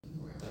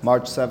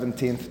March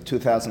 17th,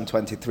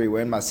 2023.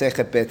 We're in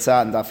Masechet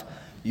Beisah and Daf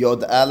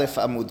Yod Aleph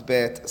Amud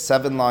Bet,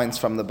 7 lines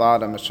from the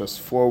bottom. It's just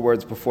 4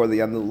 words before the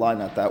end of the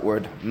line at that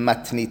word,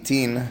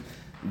 matnitin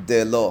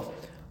de lo.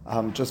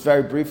 Just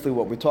very briefly,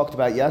 what we talked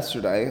about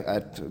yesterday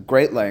at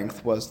great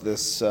length was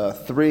this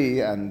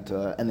 3 and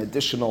an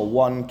additional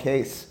 1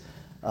 case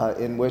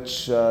in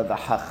which the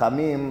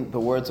Hachamim, the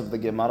words of the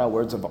Gemara,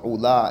 words of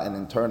Ula, and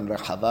in turn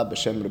Rechava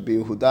b'Shem Rabbi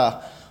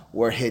Yehuda,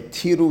 were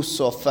hetiru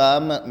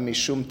sofam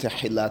mishum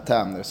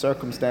tehilatam. There are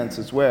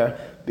circumstances where,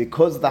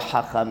 because the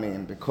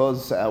Hachamim,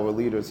 because our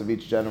leaders of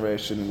each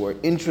generation were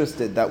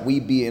interested that we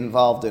be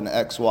involved in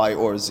X, Y,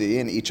 or Z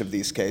in each of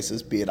these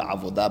cases, be it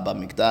Avodah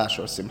Bamikdash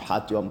or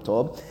Simchat Yom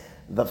Tov,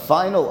 the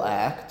final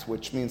act,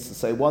 which means to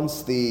say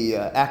once the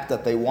act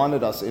that they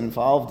wanted us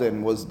involved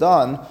in was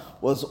done,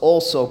 was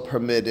also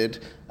permitted.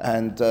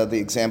 And the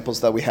examples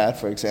that we had,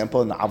 for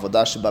example, in the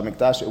Avodah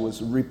Bamikdash, it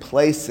was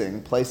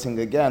placing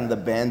again the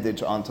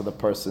bandage onto the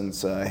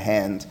person's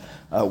hand,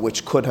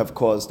 which could have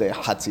caused a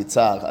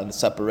hatzitzah, a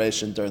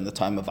separation during the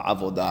time of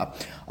Avodah.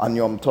 On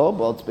Yom Tov,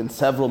 well, it's been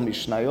several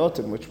Mishnayot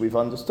in which we've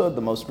understood,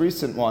 the most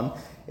recent one,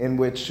 in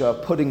which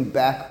putting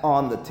back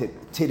on the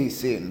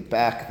tirisin,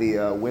 back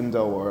the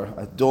window or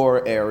a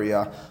door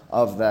area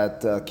of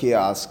that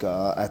kiosk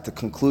at the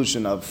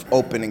conclusion of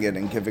opening it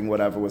and giving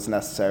whatever was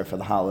necessary for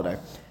the holiday.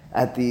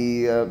 At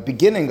the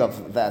beginning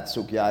of that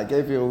sugya, I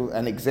gave you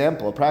an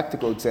example, a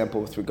practical example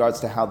with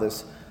regards to how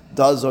this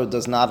does or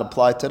does not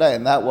apply today,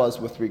 and that was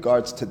with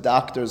regards to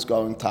doctors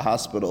going to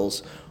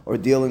hospitals or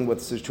dealing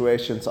with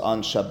situations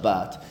on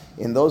Shabbat.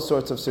 In those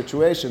sorts of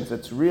situations,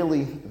 it's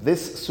really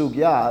this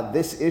sugya,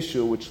 this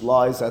issue, which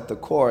lies at the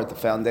core, at the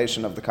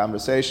foundation of the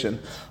conversation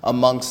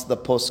amongst the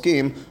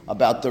poskim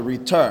about the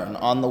return.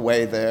 On the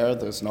way there,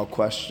 there's no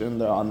question,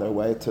 they're on their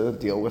way to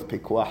deal with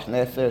pikuach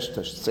nefesh,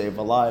 to save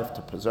a life,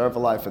 to preserve a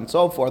life, and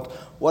so forth.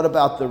 What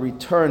about the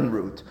return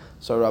route?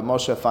 So Rav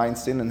Moshe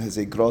Feinstein in his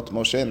Igrot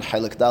Moshe in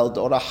Halak Dal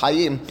Dora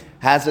Hayim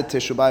has a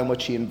teshuvah in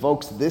which he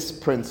invokes this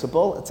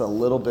principle. It's a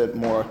little bit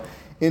more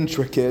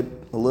intricate,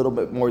 a little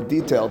bit more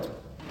detailed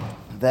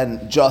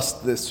than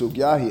just this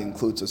sugya. He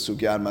includes a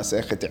sugya in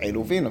Masechet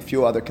Eruvin, a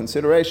few other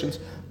considerations,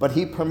 but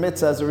he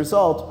permits as a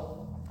result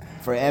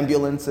for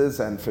ambulances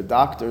and for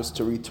doctors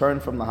to return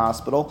from the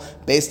hospital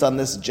based on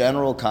this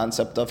general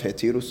concept of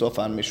hetiru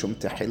sofan mishum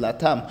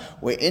tehilatam.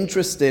 We're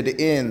interested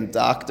in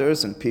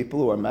doctors and people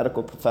who are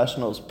medical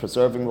professionals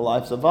preserving the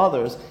lives of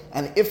others,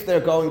 and if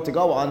they're going to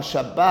go on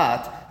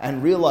Shabbat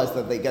and realize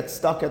that they get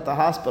stuck at the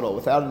hospital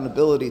without an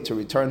ability to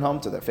return home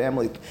to their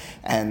family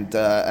and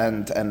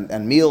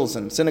meals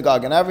and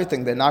synagogue and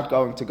everything, they're not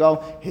going to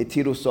go.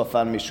 Hetiru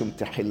sofan mishum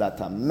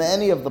tehilatam.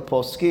 Many of the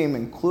poskim,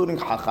 including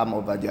Chacham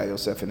Ovadia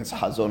Yosef in his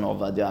Hazon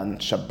Ovadia and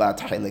Shabbat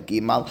Chelek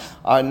Imal,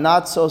 are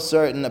not so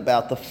certain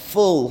about the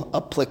full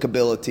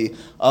applicability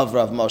of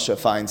Rav Moshe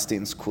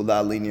Feinstein's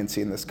Kula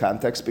leniency in this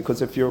context,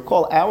 because if you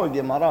recall, our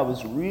Gemara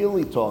was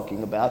really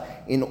talking about,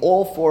 in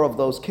all 4 of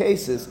those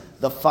cases,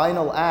 the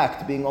final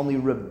act being only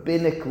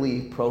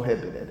rabbinically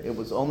prohibited. It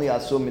was only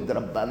asur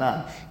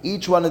midrabbanan.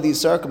 Each one of these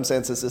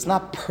circumstances is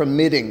not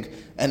permitting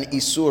an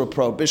isur,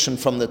 prohibition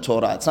from the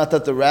Torah. It's not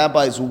that the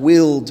rabbis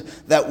willed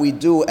that we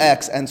do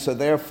X, and so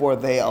therefore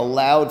they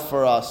allowed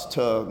for us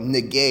to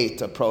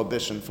negate a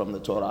prohibition from the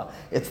Torah.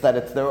 It's that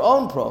it's their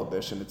own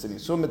prohibition. It's an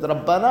isur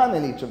midrabbanan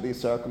in each of these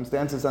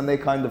circumstances, and they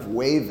kind of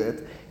waive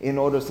it in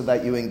order so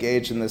that you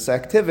engage in this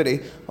activity.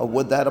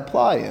 Would that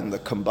apply in the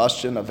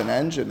combustion of an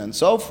engine and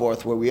so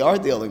forth, where we are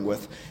dealing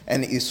with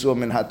an isur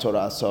min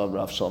haTorah? So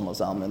Rav Shlomo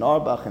Zalman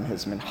Auerbach and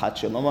his Minhat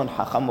Shlomo,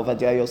 Chacham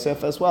Ovadia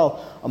Yosef as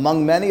well,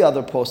 among many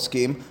other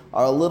poskim,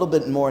 are a little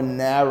bit more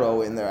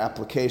narrow in their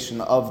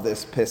application of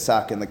this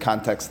Pesach in the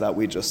context that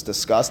we just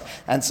discussed.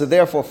 And so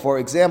therefore, for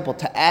example,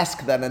 to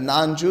ask that a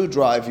non-Jew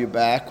drive you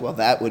back, well,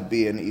 that would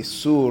be an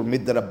isur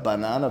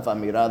midrabbanan of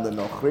amira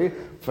lenochri.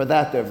 For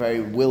that, they're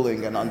very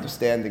willing and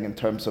understanding in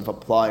terms of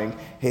applying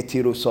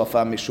hetiru sofa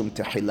mishum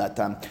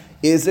tehilatam.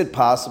 Is it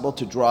possible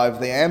to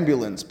drive the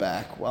ambulance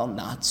back? Well,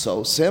 not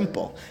so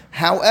simple.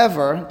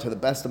 However, to the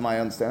best of my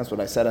understanding, that's what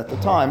I said at the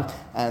time,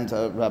 and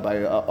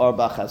Rabbi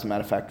Auerbach, as a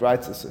matter of fact,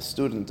 writes as a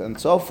student and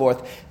so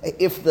forth,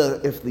 if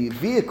the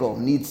vehicle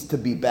needs to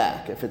be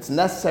back, if it's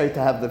necessary to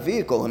have the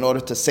vehicle in order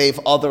to save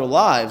other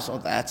lives, well,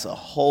 that's a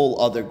whole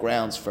other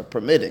grounds for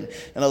permitting.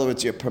 In other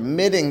words, you're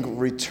permitting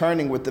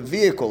returning with the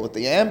vehicle, with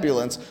the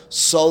ambulance,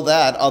 so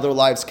that other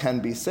lives can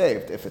be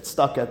saved. If it's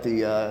stuck at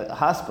the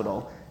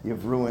hospital,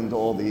 you've ruined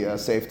all the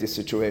safety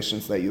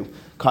situations that you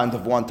kind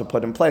of want to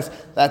put in place.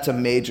 That's a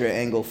major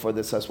angle for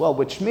this as well,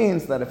 which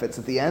means that if it's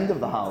at the end of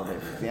the holiday,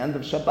 if it's the end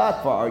of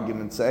Shabbat, for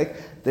argument's sake,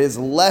 there's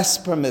less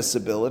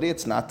permissibility.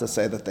 It's not to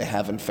say that they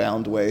haven't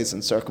found ways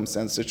in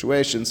circumstance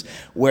situations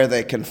where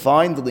they can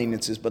find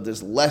leniencies, but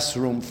there's less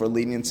room for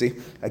leniency.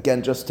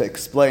 Again, just to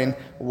explain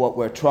what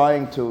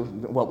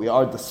what we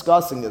are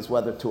discussing is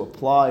whether to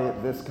apply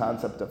this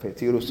concept of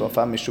hetiru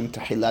sofa mishum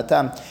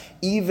tehilatam,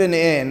 even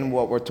in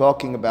what we're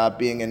talking about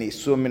being being an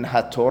isur min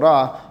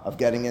haTorah of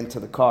getting into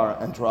the car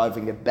and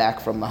driving it back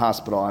from the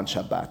hospital on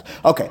Shabbat.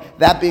 Okay,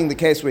 that being the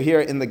case, we're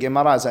here in the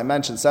Gemara, as I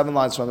mentioned, 7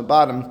 lines from the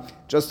bottom,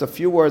 just a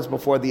few words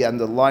before the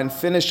end of the line,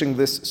 finishing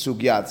this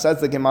sugya. It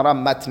says the Gemara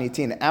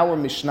matnitin, our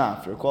Mishnah,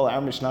 if you recall,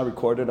 our Mishnah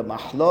recorded a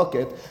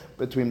mahloket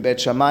between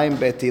Beit Shammai and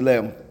Beit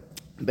Hillel.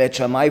 Beit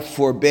Shammai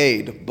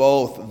forbade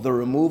both the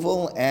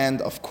removal and,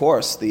 of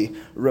course, the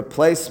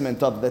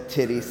replacement of the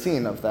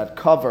tirisin, of that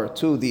cover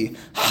to the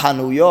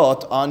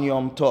hanuyot on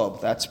Yom Tov.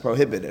 That's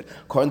prohibited.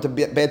 According to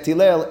Beit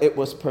Hillel, it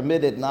was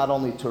permitted not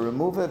only to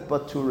remove it,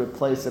 but to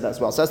replace it as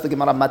well. Says the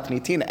Gemara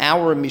Matnitin,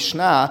 our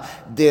Mishnah,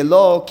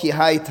 delo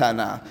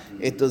kihaitana.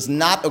 It does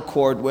not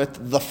accord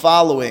with the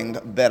following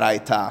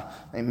beraita.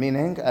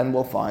 Meaning, and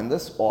we'll find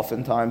this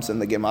oftentimes in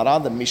the Gemara,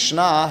 the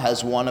Mishnah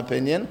has one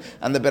opinion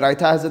and the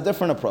Beraita has a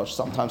different approach.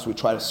 Sometimes we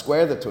try to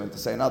square the two and to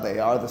say, no, they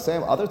are the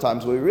same. Other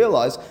times we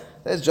realize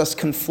there's just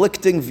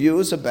conflicting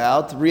views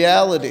about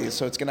reality.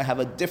 So it's going to have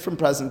a different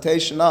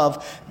presentation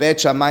of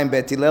Beit Shammai and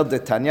Beit Hillel de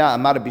Tanya,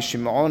 Amar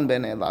Bishimon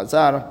ben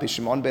Elazar.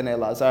 Bishimon ben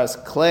Elazar's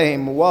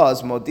claim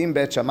was, Modim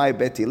Beit Shammai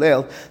Beit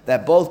Hillel,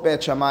 that both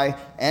Beit Shammai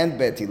and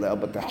Beit Hillel,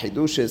 but the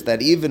Hidush is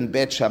that even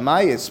Beit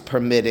Shammai is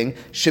permitting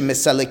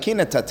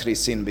Shemisalikin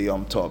Tatrisin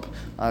B'Yom Tov.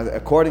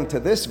 According to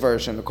this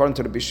version, according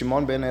to the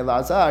Bishimon ben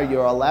Elazar,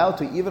 you're allowed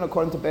to, even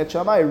according to Beit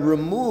Shammai,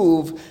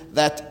 remove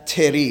that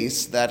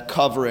teris, that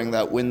covering,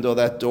 that window,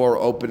 that door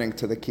opening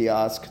to the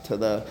kiosk, to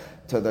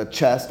the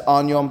chest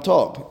on Yom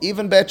Tov.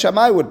 Even Beit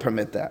Shammai would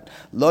permit that.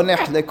 Lo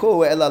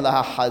nehleku ela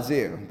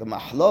lahazir. The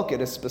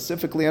mahloket is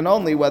specifically and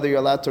only whether you're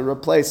allowed to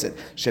replace it.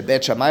 She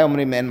Beit Shammai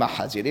omrim en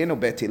mahazirin,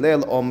 Beit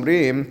Hillel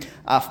omrim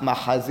af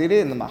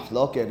mahazirin. The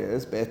mahloket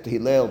is Beit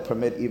Hillel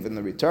permit even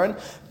the return.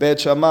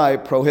 Beit Shammai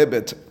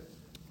prohibit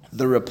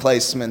the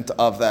replacement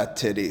of that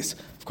titties.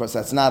 Of course,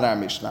 that's not our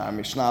Mishnah. Our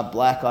Mishnah,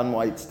 black on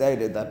white,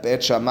 stated that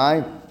Beit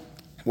Shammai,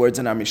 words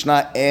in our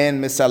Mishnah,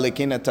 and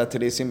misalikin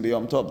tatirisim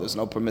b'yom tov. There's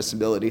no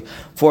permissibility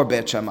for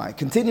Beit Shammai.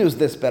 Continues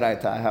this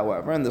beraita,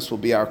 however, and this will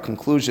be our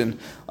conclusion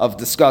of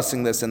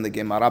discussing this in the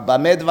Gemara.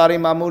 Bameh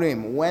dvarim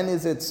amurim. When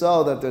is it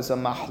so that there's a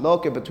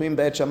mahloket between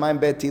Beit Shammai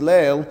and Beit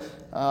Hillel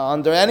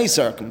under any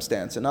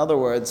circumstance? In other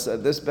words,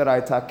 this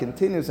beraita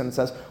continues and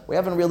says, we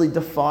haven't really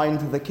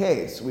defined the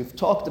case. We've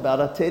talked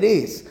about a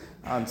tiris.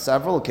 On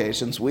several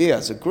occasions, we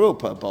as a group,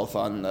 both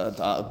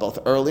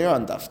earlier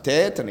on Daf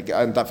Tet and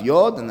on Daf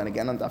Yod, and then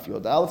again on Daf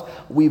Yod Aleph,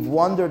 we've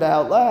wondered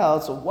out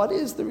loud, so what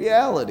is the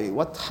reality?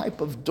 What type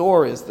of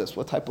door is this?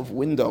 What type of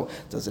window?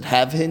 Does it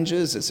have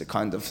hinges? Is it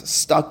kind of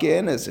stuck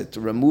in? Is it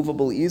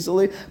removable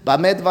easily?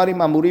 Bameh dvarim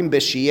amurim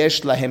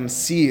b'sheyesh lahem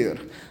sir,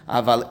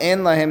 aval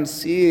en lahem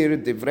sir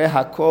divrei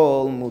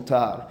hakol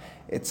mutar.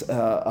 It's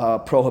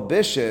a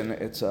prohibition,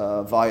 it's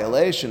a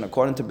violation.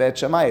 According to Beit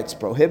Shammai, it's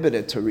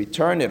prohibited to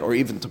return it, or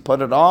even to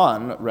put it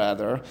on,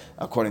 rather,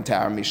 according to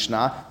our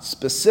Mishnah,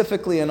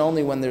 specifically and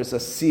only when there's a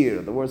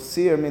sir. The word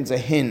sir means a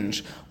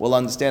hinge. We'll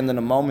understand in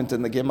a moment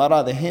in the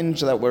Gemara, the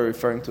hinge that we're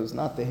referring to is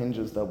not the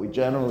hinges that we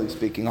generally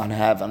speaking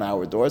have on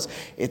our doors.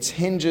 It's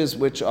hinges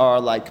which are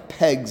like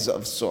pegs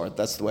of sort.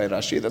 That's the way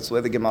Rashi, that's the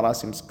way the Gemara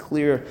seems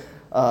clear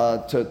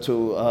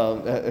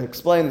to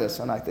explain this,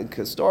 and I think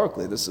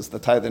historically this is the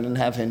type. They didn't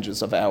have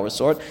hinges of our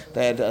sort.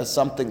 They had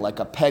something like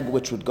a peg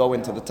which would go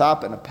into the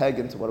top and a peg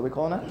into, what are we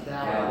calling it?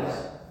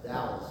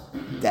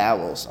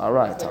 Dowels. All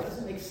right. That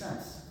doesn't make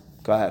sense.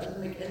 Go ahead. It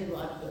doesn't make any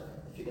logic.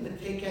 If you're going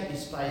to take out your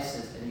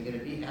spices and you're going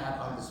to be out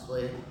on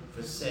display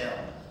for sale,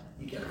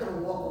 you're just going to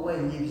walk away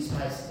and leave your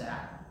spices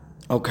out.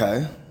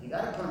 Okay. You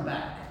got to put them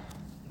back.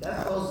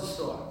 That close the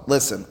store.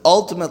 Listen,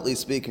 ultimately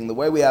speaking, the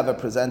way we have it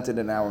presented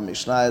in our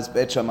Mishnah is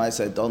Beit Shammai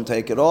said, don't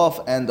take it off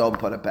and don't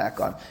put it back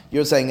on.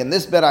 You're saying in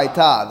this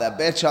beraita that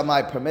Beit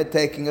Shammai permit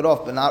taking it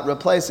off but not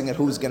replacing it,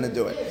 who's going to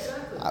do it?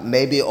 Exactly.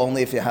 Maybe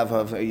only if you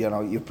have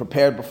you're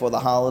prepared before the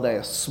holiday,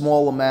 a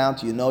small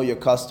amount, you know your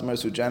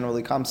customers who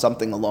generally come,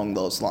 something along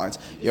those lines.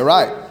 You're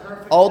right.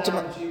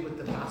 Ultimately,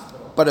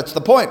 but it's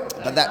the point.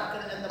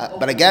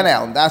 But again,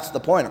 Alan, that's the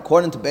point.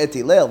 According to Beit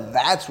Hillel,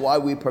 that's why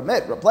we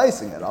permit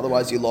replacing it.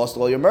 Otherwise, you lost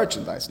all your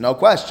merchandise, no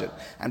question.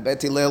 And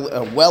Beit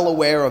Hillel, well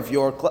aware of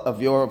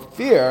your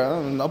fear,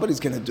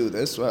 nobody's going to do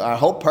this. Our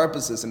whole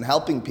purpose is in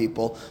helping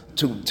people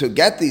to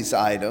get these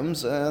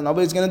items.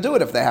 Nobody's going to do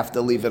it if they have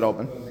to leave it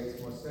open. Well, it makes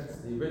more sense.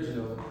 The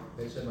original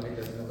Beit Shammai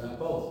doesn't allow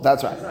both.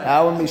 That's right.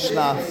 Our Mishnah.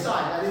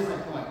 That is my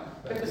point.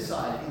 Pick a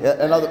side.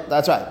 Yeah,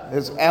 that's right.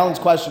 Alan's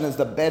question is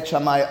the Beit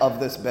Shammai of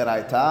this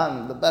beraita,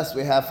 and the best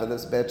we have for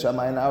this Beit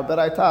Shammai in our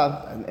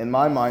beraita, in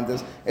my mind,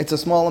 is it's a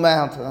small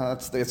amount.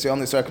 It's the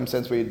only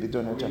circumstance where you'd be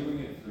doing it. Are you doing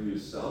it for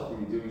yourself, or are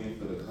you doing it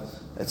for the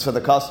customer? It's for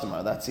the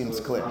customer. That seems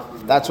clear.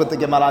 That's what the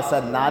Gemara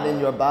said. Not in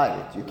your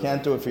body. You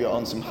can't do it for your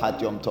own Simchat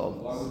Yom Tov.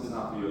 Why was it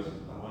not for yours?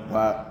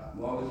 Right.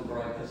 Why was it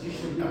right? Because you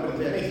should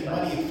They're making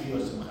money if you're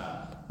some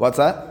What's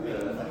that?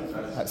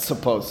 I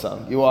suppose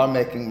so. You are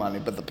making money,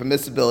 but the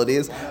permissibility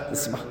is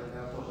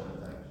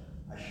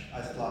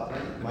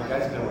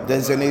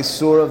there's an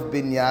isur of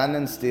binyan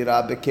and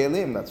stira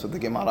bekelim. That's what the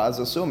Gemara is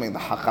assuming. The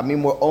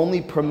Hachamim were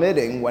only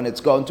permitting when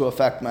it's going to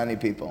affect many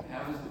people.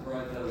 How is the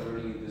bride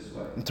learning it this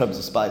way? In terms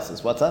of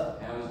spices. What's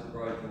that? How is the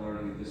bride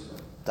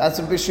That's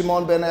a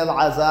Bishimon ben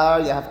El-Azar.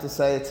 You have to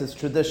say it's his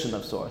tradition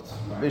of sorts.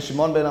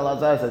 Bishimon ben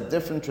El-Azar is a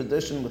different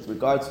tradition with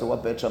regards to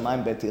what Beit Shammai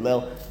and Beit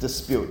Hillel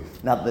dispute.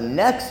 Now, the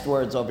next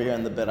words over here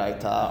in the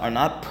Beraita are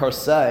not per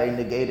se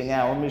negating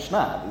our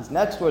Mishnah. These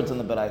next words in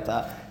the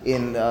Beraita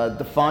in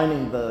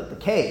defining the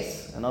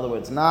case. In other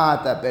words,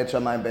 not that Beit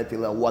Shammai and Beit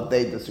Hillel, what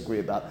they disagree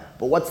about,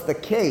 but what's the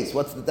case?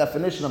 What's the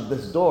definition of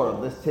this door,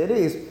 of this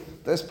tiris?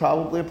 This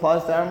probably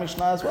applies to our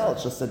Mishnah as well.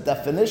 It's just a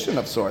definition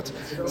of sorts.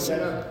 You could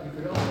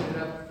open it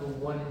up for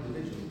one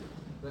individual.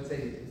 Let's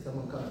say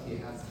someone comes to your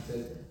house and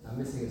says, I'm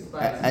missing a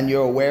spice. And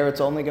you're aware it's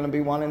only going to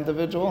be one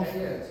individual?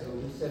 Yeah, so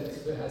who said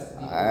it has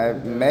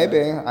to be? Maybe.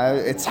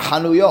 It's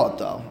Hanuyot,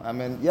 though. I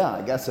mean, yeah,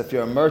 I guess if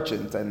you're a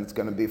merchant and it's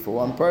going to be for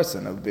one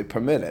person, it would be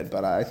permitted.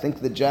 But I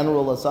think the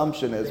general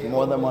assumption is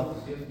more than one.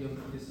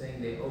 You're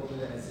saying they open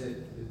it as if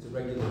it's a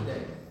regular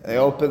day. They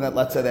open it,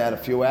 let's say they had a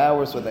few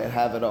hours where they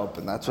have it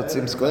open. That's what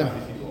seems clear.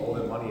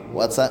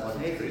 What's that?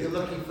 You're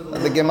looking for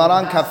The Gemara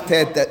on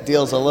Kaftet that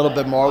deals a little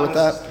bit more with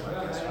that. I'm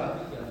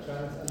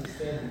trying to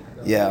understand.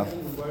 Yeah.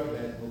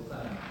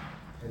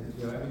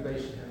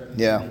 Everybody should have everything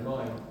Yeah. in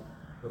mind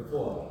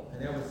before.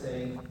 And now we're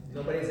saying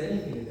nobody has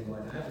anything in their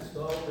mind. I have a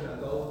store open, I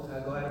go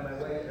out of my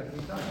way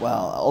every time.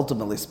 Well,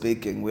 ultimately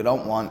speaking, we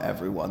don't want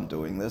everyone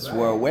doing this.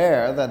 We're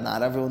aware that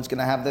not everyone's going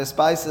to have their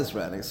spices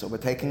ready, so we're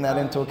taking that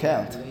into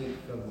account. From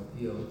the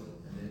field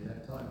and they didn't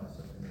have time or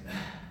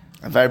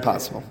something. Very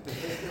possible.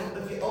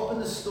 If you open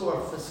the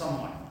store for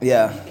someone,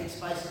 Yeah. you take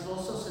spices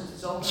also since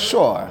it's open?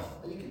 Sure.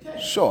 You can take.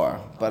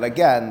 Sure. But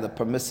again, the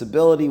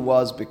permissibility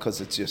was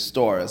because it's your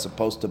store as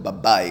opposed to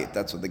babayit.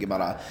 That's what the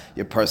Gemara,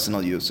 your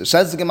personal usage.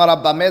 Says the Gemara,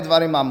 Bameh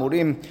dvarim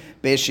amurim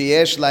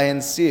be'sheyesh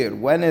lahen sir.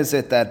 When is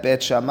it that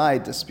Beit Shammai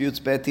disputes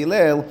Beit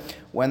Hillel?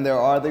 When there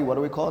are the, what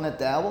are we calling it,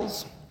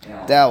 dowels?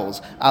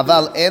 Dowels.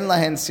 Aval en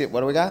lahen sir.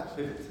 What do we got?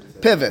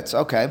 Pivots,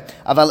 okay.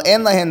 Aval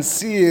en lahen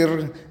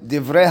sir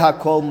divrei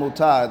hakol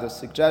mutar. The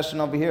suggestion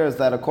over here is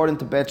that according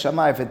to Beit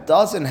Shammai, if it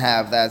doesn't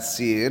have that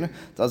sir,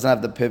 doesn't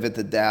have the pivot,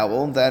 the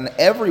dowel, then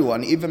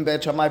everyone, even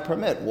Beit Shammai,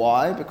 permit.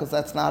 Why? Because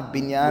that's not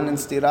binyan and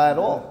stira at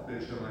all.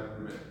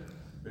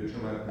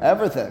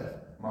 Everything.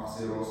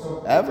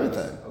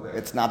 Everything.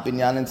 It's not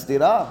binyan and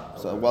stira,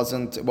 so it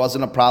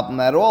wasn't a problem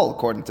at all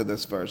according to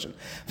this version.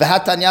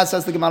 V'hatanya,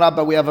 says the Gemara,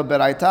 but we have a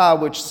beraita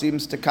which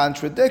seems to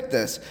contradict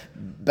this.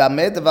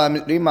 Bameh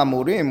dvarim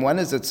amurim. When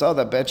is it so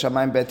that Beit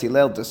Shammai and Beit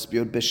Hillel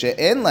dispute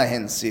b'she'en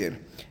lahen sir?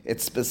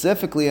 It's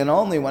specifically and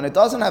only when it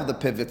doesn't have the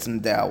pivots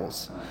and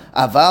dowels.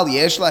 Aval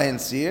yesh lahen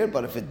sir,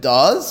 but if it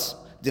does,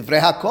 divrei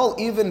hakol,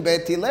 even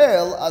Beit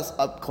Hillel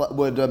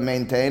would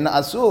maintain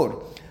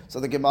asur. So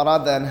the Gemara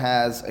then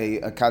has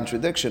a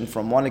contradiction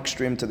from one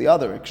extreme to the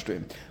other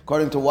extreme.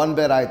 According to one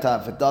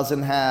beraita, if it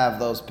doesn't have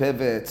those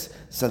pivots,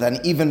 so then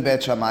even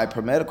Beit Shammai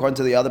permit. According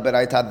to the other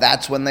beraita,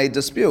 that's when they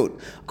dispute.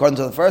 According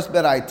to the first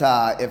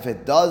beraita, if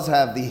it does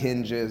have the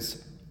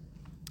hinges,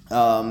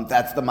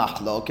 that's the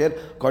mahloket.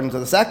 According to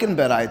the second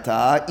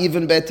beraita,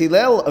 even Beit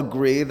Hillel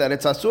agree that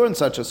it's asur in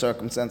such a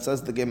circumstance.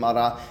 Says the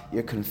Gemara,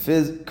 you're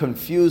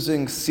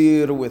confusing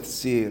sir with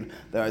sir.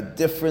 There are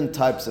different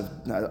types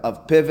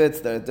of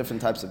pivots, there are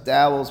different types of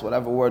dowels,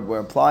 whatever word we're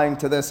applying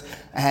to this.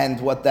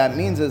 And what that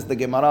means is the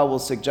Gemara will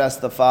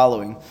suggest the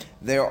following.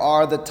 There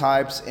are the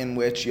types in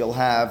which you'll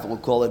have, we'll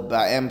call it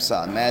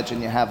ba'emsa.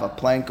 Imagine you have a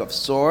plank of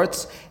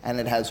sorts and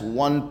it has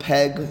one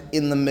peg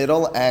in the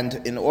middle, and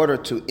in order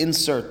to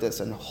insert this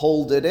and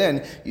hold it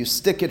in, you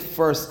stick it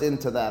first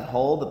into that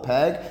hole, the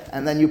peg,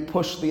 and then you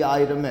push the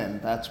item in.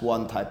 That's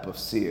one type of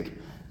sir.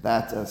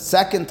 That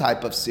second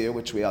type of sir,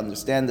 which we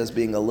understand as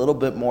being a little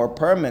bit more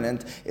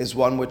permanent, is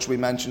one which we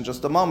mentioned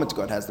just a moment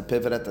ago. It has the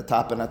pivot at the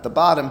top and at the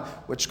bottom,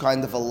 which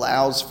kind of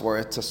allows for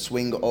it to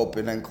swing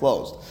open and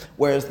closed.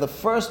 Whereas the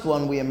first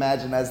one we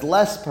imagine as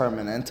less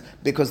permanent,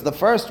 because the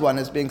first one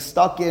is being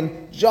stuck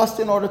in just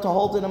in order to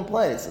hold it in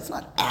place. It's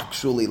not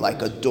actually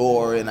like a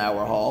door in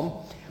our home.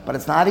 But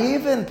it's not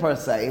even per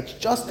se, it's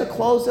just to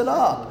close it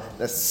up.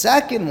 The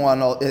second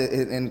one,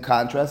 in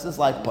contrast, is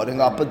like putting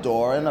up a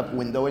door and a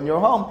window in your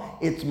home.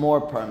 It's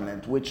more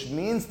permanent, which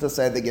means to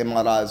say the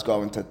Gemara is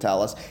going to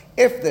tell us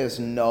if there's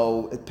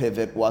no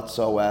pivot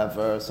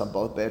whatsoever, so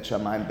both Beit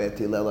Shammai and Beit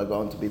Hillel are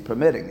going to be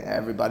permitting.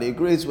 Everybody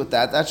agrees with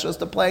that. That's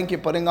just a plank you're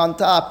putting on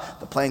top.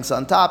 The plank's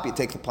on top, you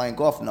take the plank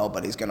off,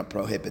 nobody's going to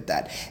prohibit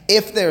that.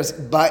 If there's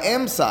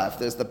ba'emsa, if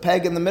there's the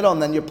peg in the middle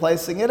and then you're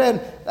placing it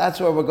in, that's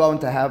where we're going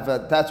to have,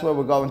 that's where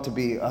we're going to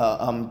be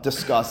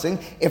discussing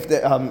if the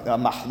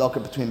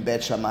mahloka between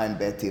Beit Shammai and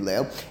Beit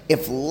Hillel.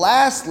 If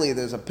lastly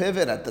there's a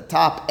pivot at the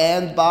top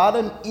and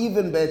bottom,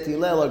 even Beit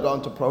Hillel are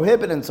going to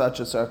prohibit in such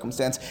a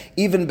circumstance.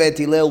 Even Beit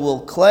Hillel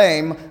will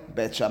claim,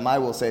 Beit Shammai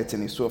will say it's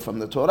an isur from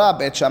the Torah.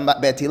 Beit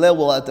Hillel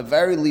will at the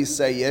very least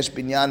say yesh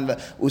binyan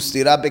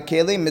ustira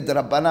bekelim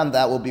midrabanan.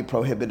 That will be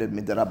prohibited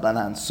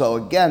midrabanan. So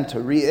again,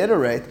 to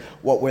reiterate,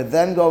 what we're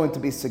then going to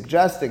be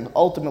suggesting,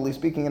 ultimately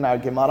speaking in our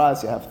Gemara,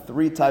 is you have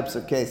three types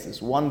of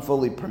cases. One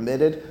fully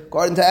permitted,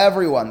 according to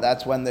everyone.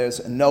 That's when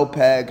there's no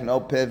peg, no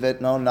pivot,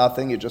 no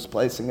nothing. You're just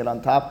placing it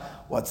on top.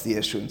 what's the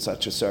issue in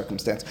such a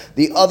circumstance?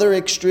 The other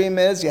extreme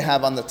is you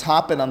have on the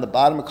top and on the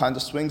bottom, it kind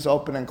of swings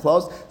open and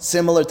closed,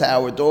 similar to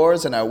our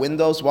doors and our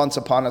windows once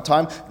upon a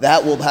time.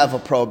 That will have a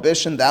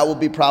prohibition. That will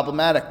be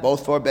problematic,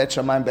 both for Beit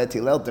Shammai and Beit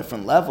Hillel,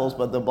 different levels,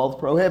 but they're both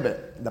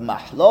prohibited. The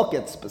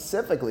mahloket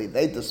specifically,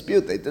 they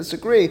dispute, they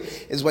disagree,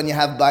 is when you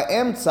have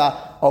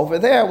ba'emtza over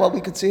there. Well, we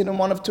could see it in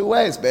one of two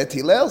ways. Beit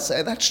Hillel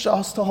say that's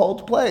just to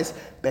hold place.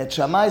 Beit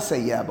Shammai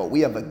say, yeah, but we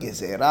have a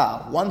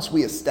gezerah. Once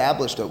we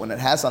established it, when it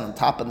has on the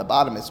top and the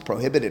bottom, it's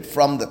prohibited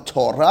from the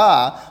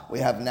Torah. We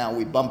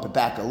bump it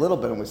back a little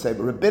bit and we say,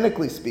 but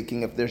rabbinically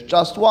speaking, if there's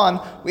just one,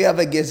 we have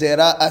a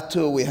gezerah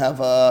atu. We have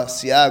a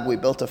siag. We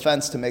built a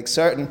fence to make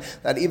certain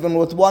that even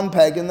with one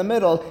peg in the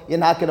middle, you're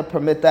not going to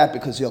permit that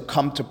because you'll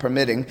come to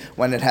permitting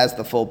when it has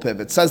the full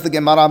pivot. Says the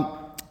Gemara.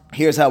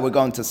 Here's how we're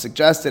going to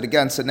suggest it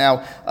again. So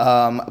now,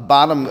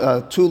 bottom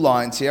 2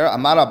 lines here.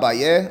 Amar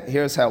Abaye.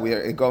 Here's how we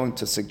are going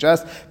to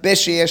suggest.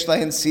 Besheyesh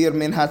lahin sir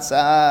min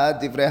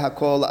hatzad divrei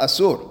hakol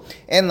asur.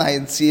 En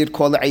lahin sir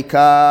kol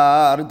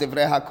ikar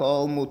divrei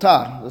hakol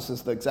mutar. This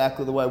is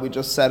exactly the way we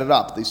just set it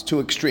up. These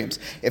two extremes.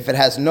 If it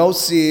has no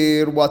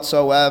sir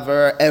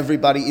whatsoever,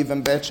 everybody,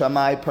 even Beit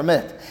Shammai,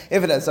 permit.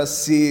 If it has a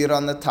sir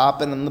on the top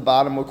and on the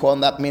bottom, we're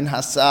calling that min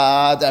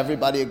hasad.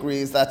 Everybody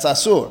agrees that's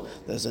asur.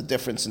 There's a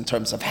difference in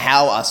terms of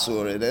how asur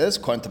it is.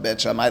 According to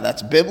Beit Shammai,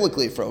 that's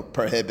biblically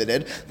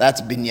prohibited. That's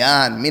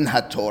binyan, min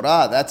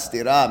ha-Torah. That's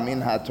stira,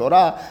 min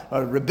ha-Torah.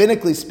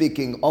 Rabbinically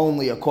speaking,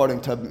 only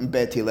according to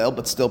Beit Hillel,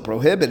 but still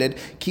prohibited.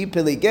 Ki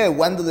peligeh,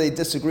 when do they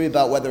disagree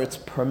about whether it's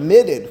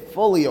permitted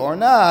fully or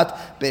not?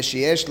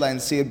 Beshiesh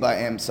lain sir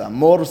ba'emsa.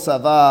 Mor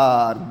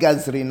savar,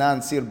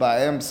 gazrinan sir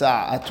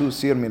ba'emsa, atu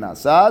sir min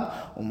asad.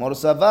 Umor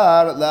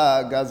savar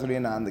la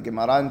gazrinan. The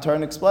Gemara in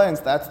turn explains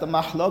that's the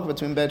mahlok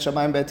between Beit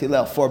Shammai and Beit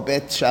Hillel. For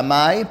Beit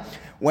Shammai,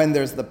 when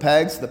there's the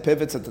pegs, the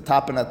pivots at the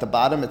top and at the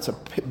bottom, it's a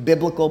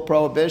biblical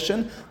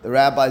prohibition. The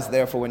rabbis,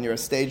 therefore, when you're a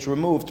stage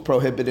removed,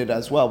 prohibited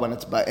as well when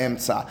it's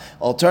ba'emtza.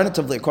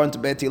 Alternatively, according to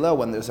Beit Hillel,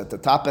 when there's at the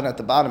top and at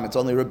the bottom, it's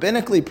only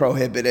rabbinically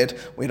prohibited.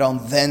 We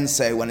don't then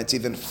say when it's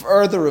even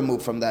further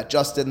removed from that,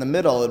 just in the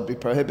middle, it would be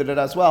prohibited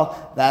as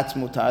well. That's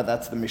mutar,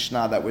 that's the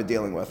Mishnah that we're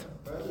dealing with.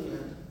 Earlier,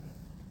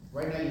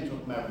 right now you're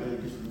talking about really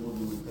just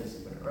removing and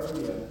replacing, but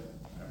earlier,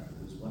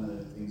 it was one of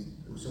the things,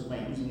 it was talking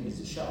about using it as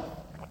a shelf.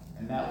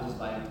 And that was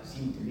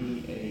seemed to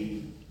be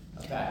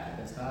a factor.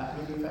 That's not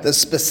really a factor. The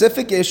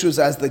specific issues,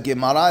 as the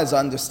Gemara is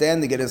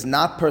understanding it, is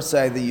not per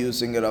se the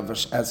using it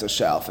as a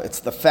shelf.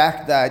 It's the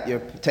fact that you're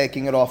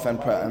taking it off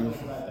and...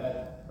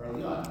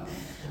 Early on.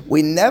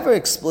 We never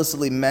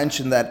explicitly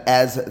mentioned that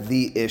as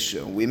the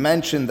issue. We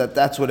mentioned that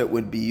that's what it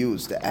would be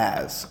used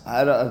as.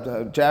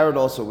 Jared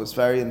also was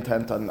very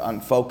intent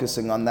on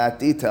focusing on that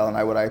detail,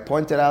 and what I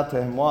pointed out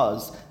to him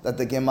was that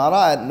the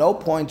Gemara at no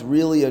point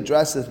really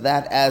addresses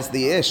that as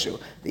the issue.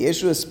 The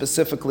issue is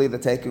specifically the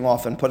taking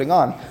off and putting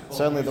on.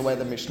 Certainly the way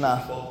the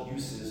Mishnah... Both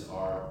uses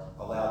are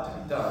allowed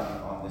to be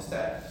done on this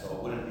day, so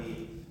it wouldn't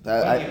be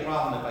a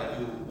problem if I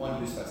do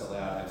one use that's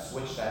allowed and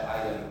switch that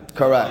item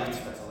to one use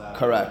that's allowed.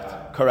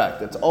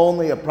 Correct. It's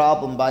only a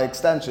problem by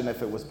extension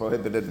if it was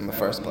prohibited in the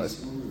first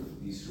place.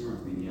 These sort of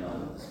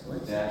binyan,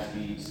 would that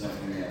be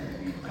something that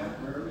would be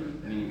temporary?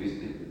 I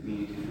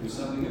mean, if it was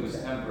something that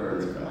was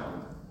temporary.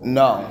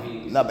 No,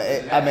 but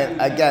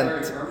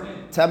again,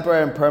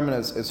 temporary and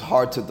permanent is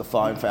hard to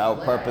define for our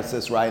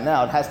purposes right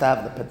now. It has to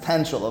have the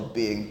potential of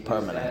being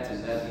permanent.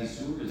 Is that the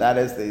isur? That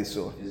is the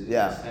isur.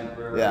 Yeah.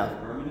 Temporary or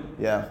permanent?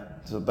 Yeah.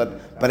 So, but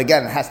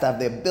again, it has to have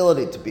the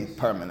ability to be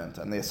permanent,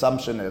 and the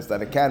assumption is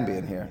that it can be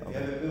in here.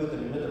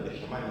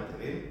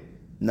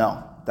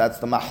 No, that's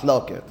the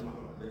mahloket.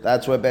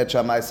 That's where Beit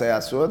Shammai say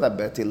asur, that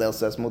Beit Hillel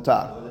says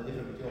mutar.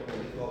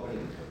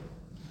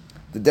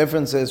 The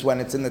difference is when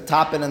it's in the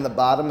top and in the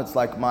bottom, it's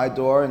like my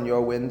door and your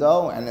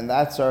window, and in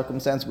that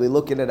circumstance, we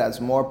look at it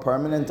as more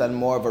permanent and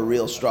more of a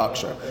real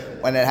structure.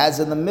 When it has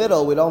in the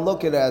middle, we don't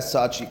look at it as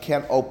such. You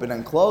can't open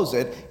and close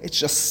it. It's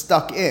just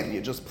stuck in.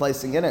 You're just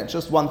placing it in. It's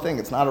just one thing.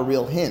 It's not a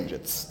real hinge.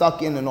 It's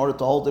stuck in order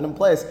to hold it in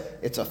place.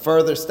 It's a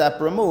further step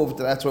removed.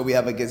 That's where we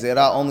have a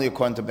gezerah, only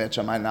according to Beit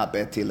Shammai, not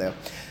Beit Hillel.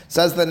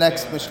 Says the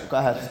next Mishnah. Go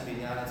ahead.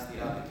 We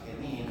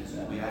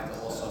have to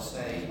also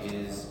say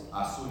is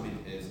asur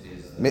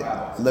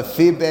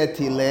Lefi Beit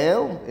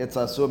Hillel, it's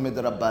asur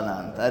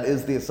midrabanan. That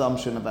is the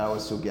assumption of our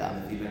sugya.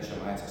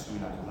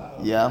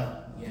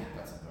 Yeah.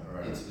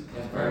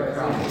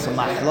 It's a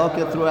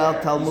machloket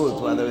throughout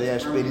Talmud whether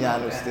yesh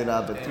binyan or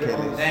stira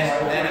b'kelim.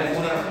 Then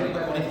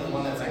according to the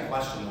one that's in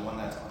question, the one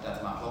that's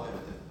machloket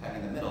with the peg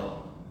in the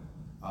middle.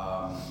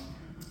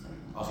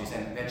 Also, you're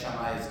saying Beit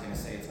Shammai is going to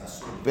say it's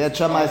asur. Beit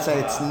Shammai say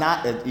it's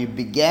not. You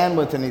began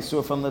with an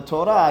isur from the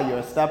Torah. You're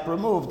a step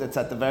removed. It's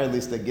at the very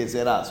least a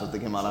gezerah. That's what the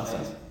Gemara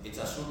says. It's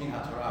asur min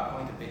haTorah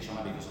according to Beit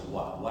Shammai because of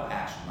what? What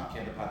action?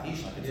 Makeh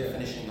b'patish, like it's the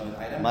finishing of an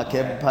item.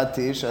 Makeh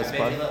b'patish as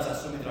part. And Beit Hillel is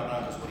asur midrabanan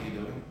because what are you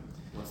doing?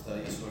 What's the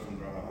isur from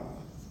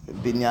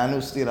Rabbi? Binyanu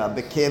stira.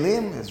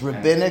 Bekelim is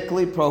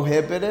rabbinically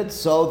prohibited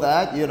so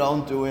that you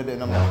don't do it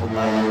in a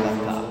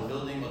mechumah.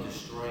 Building or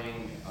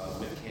destroying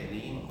with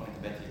kelim according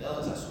to Beit Hillel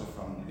is asur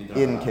from midrabanan.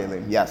 In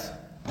kelim, yes.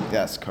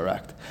 Yes,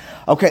 correct.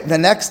 Okay, the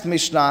next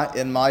Mishnah,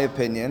 in my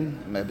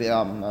opinion, maybe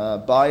I'm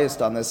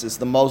biased on this, is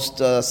the most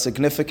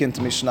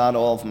significant Mishnah in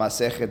all of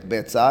Masechet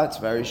Beisah. It's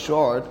very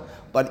short,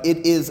 but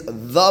it is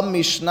the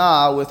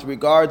Mishnah with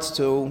regards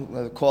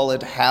to, call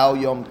it, how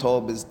Yom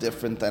Tov is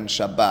different than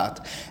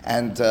Shabbat.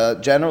 And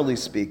generally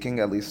speaking,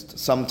 at least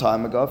some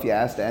time ago, if you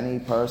asked any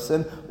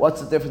person,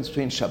 what's the difference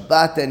between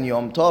Shabbat and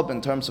Yom Tov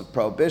in terms of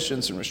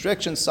prohibitions and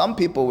restrictions, some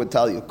people would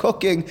tell you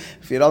cooking.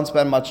 If you don't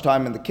spend much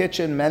time in the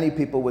kitchen, many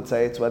people would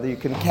say it's whether you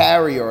can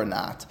carry or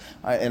not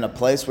in a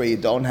place where you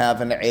don't have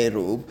an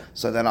erub.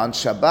 So then on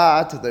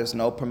Shabbat, there's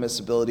no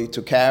permissibility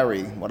to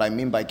carry. What I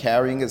mean by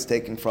carrying is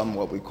taking from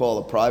what we call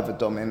a private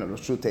domain, a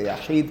Reshut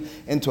Yachid,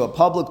 into a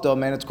public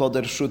domain. It's called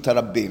the Reshut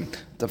Rabbi.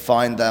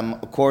 Define them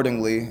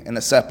accordingly in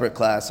a separate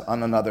class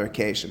on another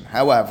occasion.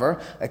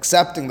 However,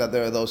 accepting that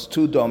there are those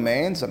two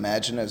domains,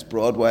 imagine as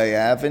Broadway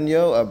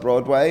Avenue,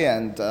 Broadway,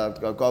 and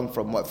going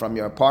from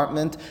your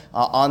apartment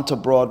onto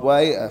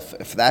Broadway,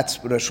 if that's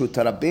Reshut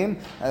Rabim,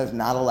 is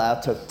not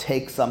allowed to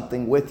take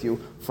something with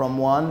you from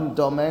one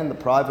domain, the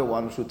private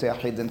one, Reshut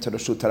Yachid, into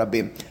Reshut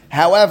Rabim.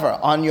 However,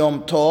 on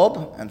Yom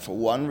Tov, and for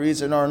one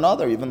reason or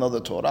another, even though the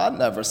Torah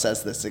never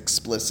says this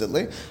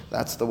explicitly,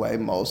 that's the way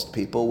most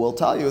people will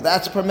tell you,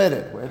 that's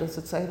permitted. Where does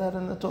it say that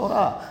in the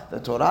Torah?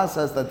 The Torah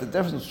says that the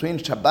difference between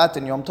Shabbat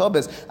and Yom Tov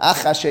is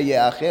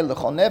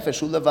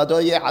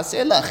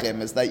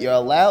that you're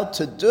allowed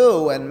to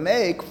do and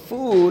make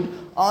food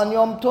on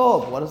Yom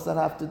Tov. What does that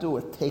have to do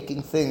with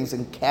taking things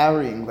and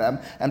carrying them,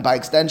 and by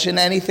extension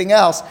anything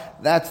else?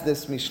 That's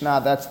this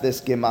Mishnah, that's this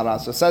Gemara.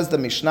 So says the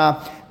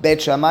Mishnah,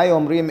 Beit Shammai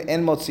omrim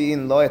en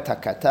motziin lo et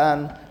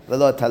hakatan,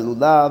 velo et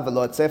halulav,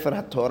 velo et sefer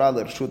haTorah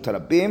l'rshut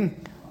rabim,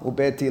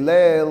 ubeit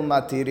Hillel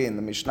matirin.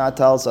 The Mishnah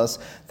tells us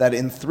that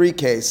in three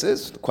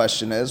cases, the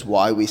question is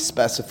why we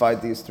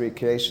specified these three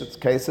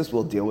cases.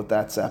 We'll deal with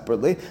that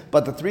separately.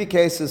 But the three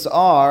cases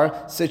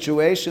are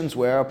situations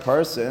where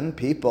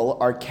people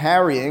are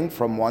carrying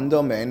from one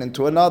domain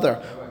into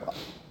another.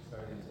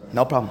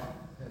 No problem.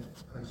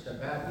 On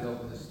Shabbat, you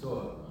open the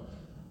store.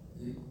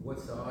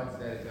 What's the odds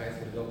that a guy's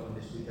going to go from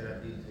the Reshut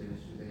Rabbi to the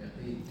Reshut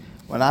Yachid?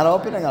 We're not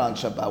opening it on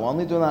Shabbat. We're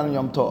only doing that on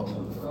Yom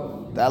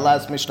Tov. That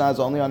last Mishnah is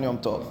only on Yom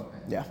Tov.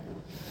 Yeah.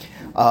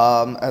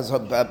 As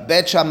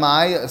Beit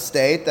Shammai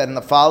state that in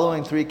the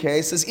following three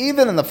cases,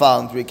 even in the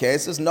following three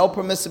cases, no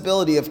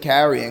permissibility of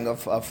carrying,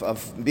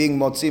 of being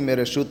motzi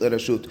mireshut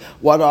lereshut.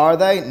 What are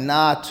they?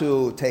 Not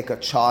to take a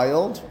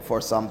child for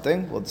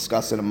something, we'll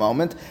discuss in a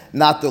moment.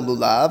 Not the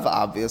lulav,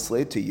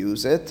 obviously, to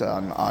use it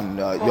on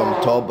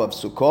Yom Tov of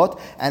Sukkot.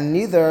 And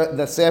neither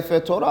the Sefer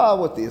Torah,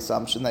 with the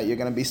assumption that you're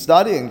going to be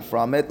studying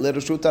from it,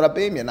 lereshut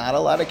rabim. You're not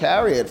allowed to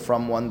carry it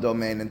from one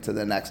domain into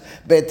the next.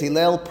 Beit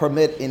Hillel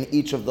permit in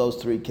each of those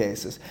three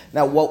cases.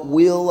 Now, what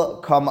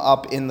will come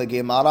up in the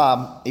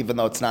Gemara, even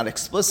though it's not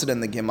explicit in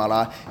the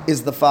Gemara,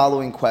 is the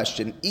following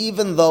question.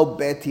 Even though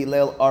Beit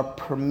Hillel are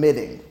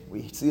permitting,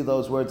 we see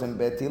those words in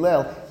Beit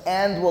Hillel,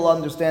 and we'll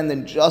understand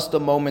in just a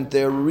moment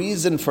their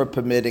reason for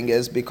permitting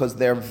is because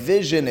their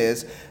vision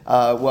is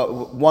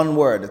one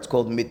word, it's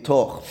called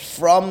mitoch,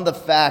 from the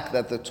fact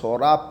that the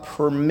Torah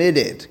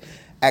permitted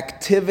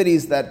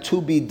activities that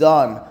to be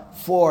done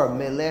for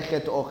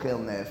melechet ochel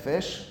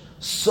nefesh,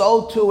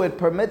 so too it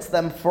permits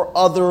them for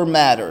other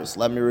matters.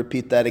 Let me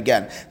repeat that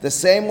again. The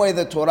same way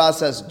the Torah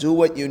says, do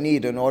what you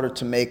need in order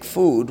to make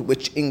food,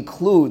 which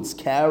includes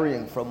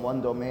carrying from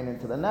one domain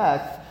into the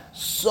next,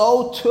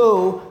 so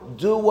too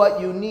do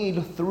what you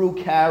need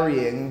through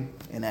carrying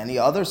in any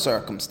other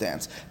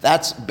circumstance.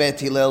 That's Beit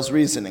Hillel's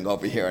reasoning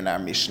over here in our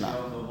Mishnah.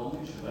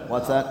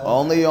 What's that?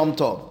 Only Yom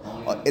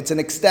Tov. It's an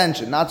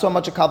extension, not so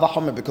much a Kal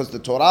Vachomer, because the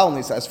Torah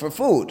only says for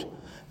food.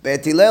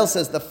 Beit Hillel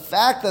says the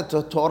fact that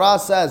the Torah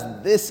says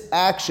this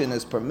action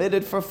is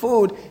permitted for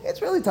food,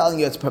 it's really telling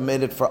you it's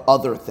permitted for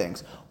other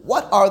things.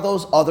 What are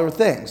those other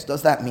things?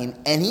 Does that mean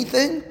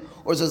anything?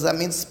 Or does that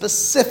mean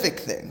specific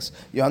things?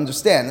 You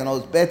understand? And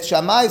those Beit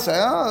Shammai say,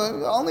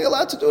 you're only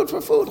allowed to do it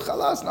for food.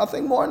 Chalas,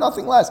 nothing more,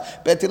 nothing less.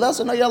 Beit Hillel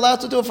said, no, you're allowed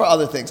to do it for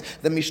other things.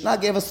 The Mishnah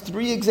gave us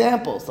three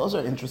examples. Those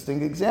are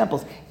interesting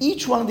examples.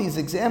 Each one of these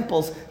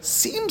examples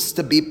seems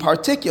to be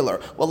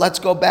particular. Well, let's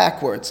go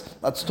backwards.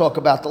 Let's talk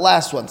about the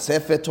last one,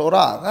 Sefer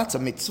Torah. That's a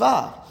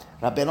mitzvah.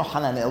 Rabbeinu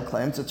Hananel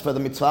claims it's for the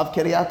mitzvah of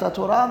Kiryat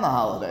Torah on the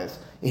holidays.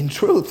 In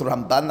truth,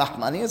 Ramban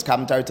Nachmani, his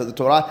commentary to the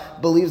Torah,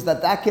 believes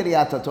that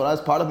Kiryat Torah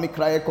is part of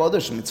Mikraya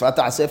Kodesh, mitzvah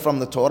ta'aseh from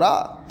the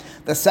Torah.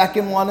 The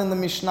second one in the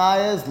Mishnah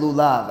is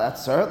Lulav.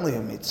 That's certainly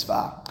a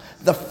mitzvah.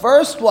 The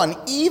first one,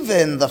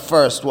 even the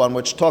first one,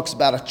 which talks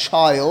about a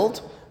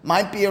child,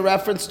 might be a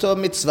reference to a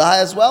mitzvah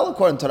as well,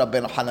 according to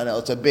Rabbeinu Hananel.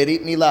 It's a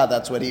berit milah,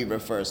 that's what he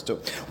refers to.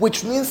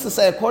 Which means to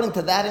say, according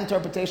to that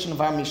interpretation of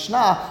our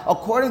Mishnah,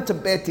 according to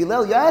Beit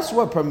Hillel, yes,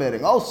 we're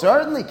permitting. Oh,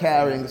 certainly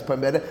carrying is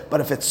permitted,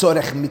 but if it's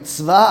sorech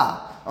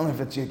mitzvah, only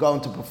if you're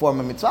going to perform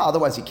a mitzvah,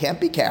 otherwise you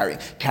can't be carrying.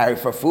 Carry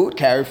for food,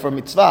 carry for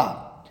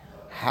mitzvah.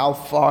 How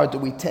far do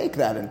we take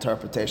that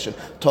interpretation?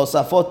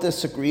 Tosafot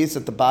disagrees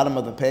at the bottom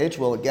of the page.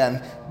 We'll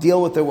again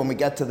deal with it when we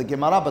get to the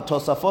Gemara, but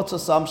Tosafot's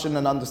assumption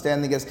and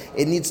understanding is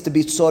it needs to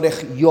be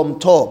tzorech Yom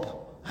Tov.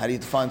 How do you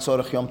define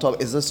Tzorech Yom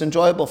Tov? Is this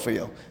enjoyable for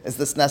you? Is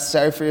this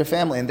necessary for your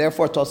family? And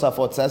therefore,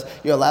 Tosafot says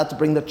you're allowed to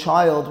bring the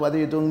child whether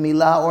you're doing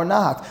Milah or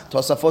not.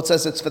 Tosafot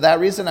says it's for that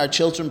reason our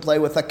children play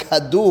with a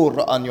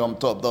kadur on Yom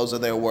Tov. Those are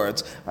their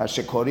words.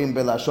 Shekorim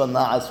belashon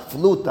na'as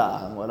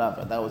fluta and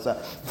whatever. That was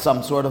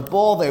some sort of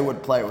ball they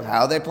would play with.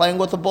 How are they playing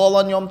with a ball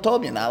on Yom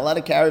Tov? You're not allowed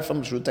to carry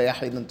from Shuta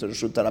Yachid into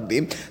Shuta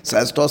Rabbi.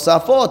 Says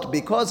Tosafot,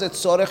 because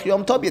it's Tzorech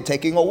Yom Tov, you're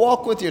taking a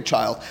walk with your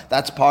child.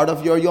 That's part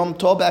of your Yom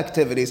Tov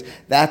activities.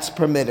 That's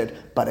permitted.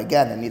 But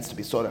again, it needs to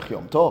be Tzorech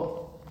Yom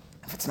Tov.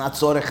 If it's not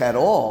Tzorech at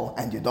all,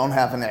 and you don't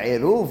have an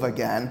Eruv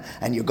again,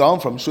 and you're going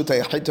from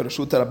Shuta Yachid to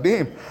Shuta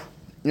Rabbi,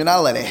 you're not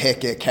allowed to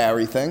heke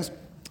carry things.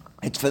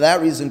 It's for that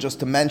reason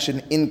just to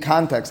mention in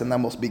context, and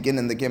then we'll begin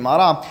in the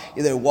Gemara.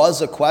 There was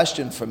a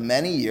question for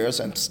many years,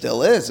 and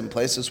still is, in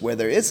places where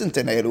there isn't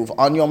an Eruv,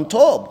 on Yom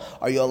Tov.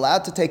 Are you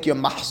allowed to take your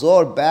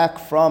mahzor back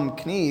from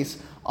Knis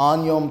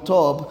on Yom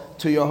Tov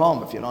to your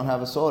home if you don't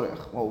have a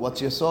sorech? Well, what's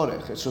your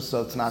sorech? It's just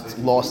so it's not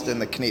lost in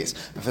the knis.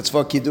 If it's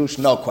for kiddush,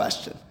 no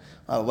question.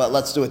 Well,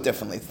 let's do it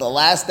differently. It's the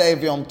last day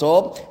of Yom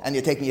Tov, and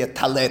you're taking your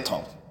talet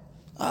home.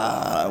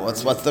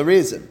 What's the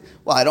reason?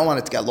 Well, I don't want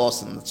it to get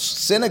lost in the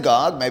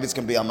synagogue. Maybe it's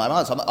going to be on my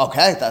mind. So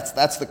okay,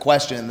 that's the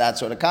question in that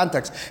sort of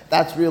context.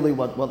 That's really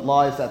what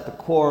lies at the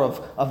core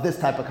of this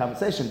type of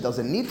conversation. Does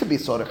it need to be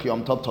Sorech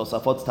Yom Tov?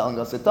 Tosafot's telling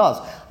us it does.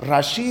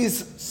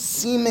 Rashi's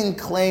seeming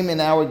claim in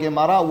our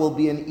Gemara will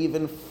be an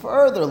even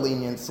further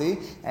leniency,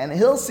 and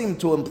he'll seem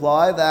to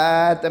imply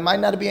that there might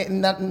not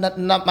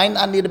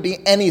need to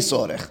be any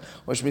Sorech,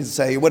 which means to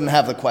say you wouldn't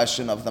have the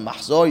question of the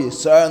mahzor. You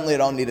certainly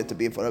don't need it to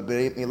be for a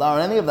Brit Milah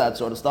or any of that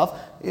sort of stuff.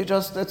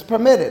 It's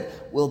permitted.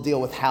 We'll deal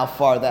with how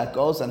far that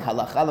goes, and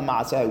halacha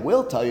l'ma'aseh, I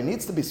will tell you,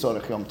 needs to be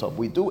Sorech Yom Tov.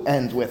 We do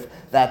end with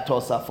that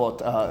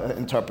Tosafot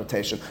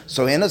interpretation.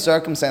 So in a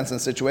circumstance, in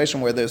a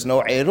situation where there's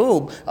no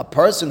Erub, a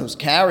person who's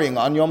carrying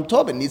on Yom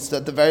Tov, it needs to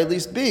at the very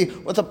least be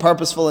with a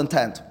purposeful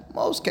intent.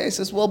 Most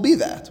cases will be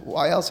that.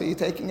 Why else are you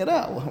taking it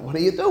out? What are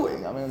you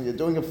doing? I mean, you're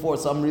doing it for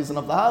some reason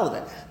of the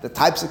holiday. The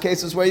types of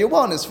cases where you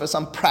won't is for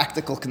some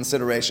practical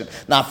consideration,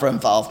 not for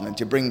involvement.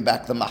 You're bringing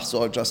back the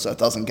mahzor just so it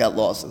doesn't get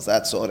lost. Is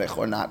that sorech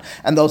or not?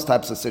 And those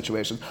types of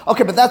situations.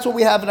 Okay, but that's what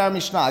we have in our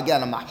Mishnah.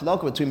 Again, a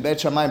mahlok between Beit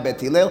Shammai and Beit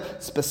Hillel,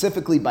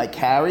 specifically by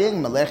carrying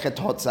melechet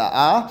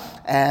hotza'ah,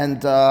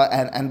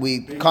 and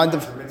we kind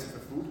of...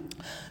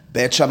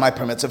 Beit Shammai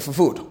permits it for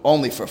food,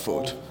 only for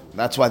food.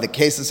 That's why the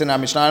cases in our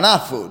Mishnah are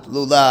not food.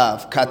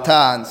 Lulav,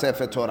 katan,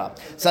 sefer Torah.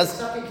 Says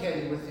sucking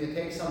candy with you,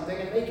 take something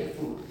and make it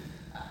food.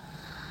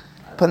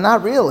 But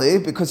not really,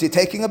 because you're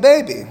taking a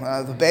baby.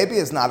 The baby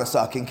is not a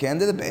sucking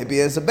candy. The baby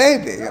is a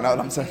baby. You know what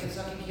I'm saying? Take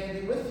sucking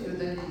candy with you,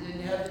 then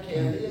you have the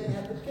candy and you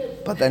have the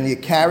kid. But then you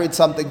carried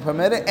something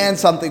permitted and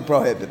something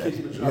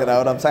prohibited. You know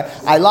what I'm saying?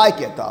 I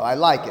like it though. I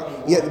like it.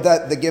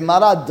 Yeah, the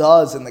Gemara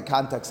does, in the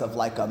context of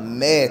like a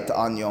met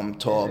on Yom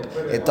Tov,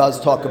 it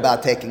does talk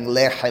about taking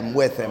lechem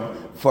with him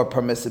for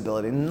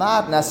permissibility.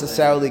 Not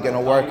necessarily going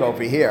to work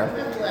over here.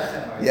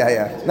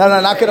 Yeah. No,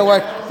 not going to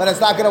work. But it's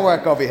not going to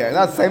work over here.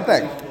 That's the same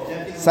thing.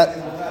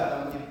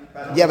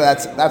 Yeah,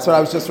 but that's what I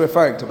was just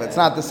referring to. But it's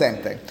not the same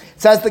thing.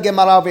 It says the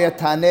Gemara over here,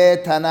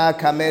 Taneh, Tana,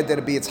 Kameh,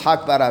 Rabbi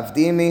Yitzchak bar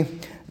Avdimi.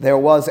 There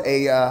was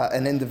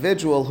an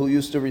individual who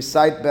used to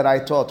recite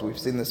Beraitot. We've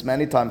seen this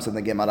many times in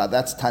the Gemara.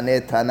 That's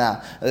Taneh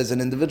Tana. There's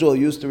an individual who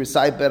used to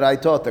recite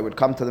Beraitot. They would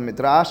come to the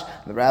Midrash,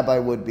 the rabbi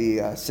would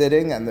be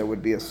sitting, and there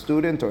would be a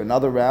student or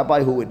another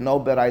rabbi who would know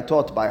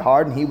Beraitot by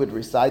heart, and he would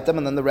recite them,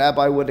 and then the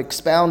rabbi would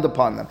expound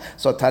upon them.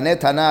 So Taneh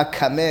Tana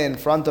Kameh in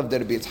front of the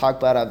Rabbi Yitzchak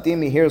bar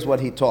Avdimi, here's what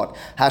he taught.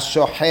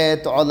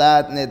 Hashohet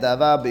olat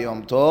nedava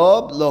b'yom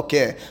tov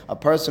lokeh. A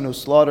person who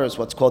slaughters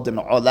what's called an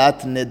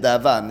olat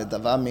nedava.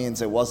 Nedava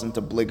means it wasn't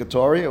obligatory.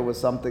 It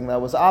was something that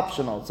was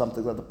optional,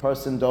 something that the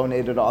person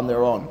donated on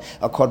their own.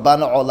 A korban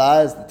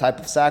olah is the type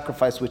of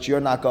sacrifice which you're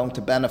not going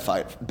to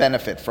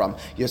benefit from.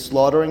 You're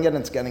slaughtering it and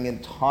it's getting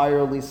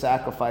entirely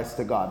sacrificed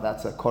to God.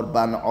 That's a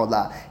korban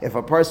olah. If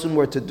a person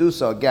were to do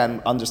so,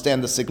 again,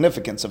 understand the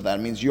significance of that.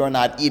 It means you're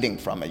not eating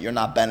from it. You're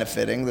not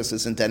benefiting. This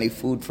isn't any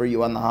food for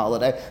you on the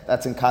holiday.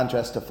 That's in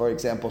contrast to, for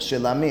example,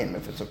 shilamim.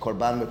 If it's a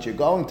korban which you're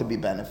going to be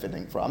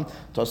benefiting from,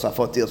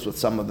 Tosafot deals with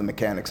some of the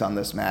mechanics on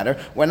this matter.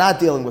 We're not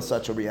dealing with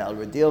such a reality.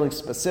 We're dealing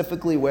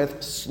specifically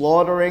with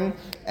slaughtering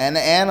an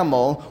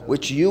animal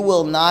which you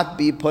will not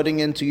be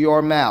putting into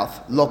your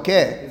mouth.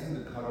 Lokeh.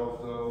 Isn't the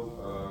cutoff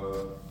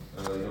though,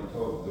 Yom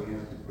Tov, don't you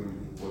have to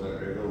bring for that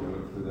area, we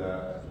went through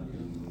that, you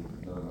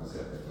can, not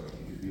myself, like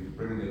if you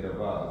bring the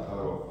Dava, the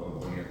cutoff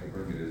of when you have to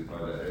bring it is by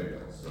that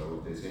area.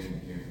 So if they say you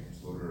can't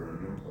slaughter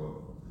on Yom Tov,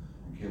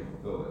 you can't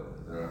fulfill it.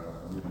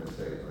 I'm going to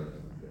say, like,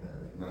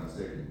 if you're not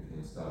mistaken, you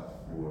can't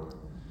stop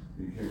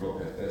you can't go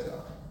past Pesach.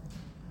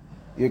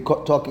 You're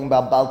talking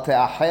about Bal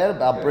Te'acher,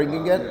 about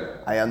bringing it. Yeah.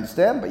 I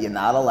understand, but you're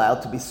not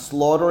allowed to be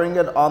slaughtering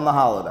it on the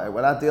holiday.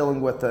 We're not dealing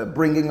with the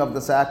bringing of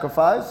the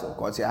sacrifice. Of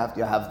course, you have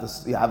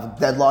a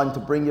deadline to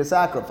bring your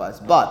sacrifice.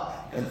 But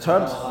in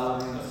terms,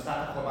 it's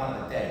not the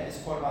korban of the day. This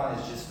korban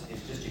is just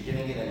you're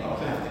giving it and you don't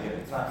have to give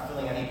it. it's not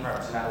fulfilling any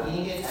purpose, you're not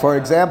eating it. For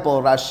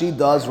example, Rashi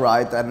does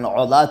write that an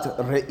olat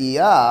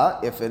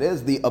re'iyah, if it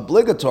is the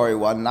obligatory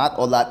one, not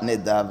olat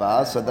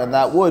nidava, so then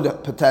that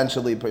would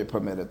potentially be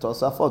permitted.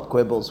 Tosafot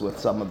quibbles with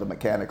some of the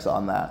mechanics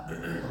on that.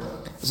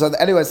 So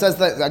anyway, it says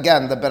that,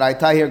 again, the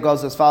Beraita here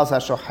goes as follows,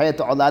 HaShochet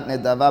olat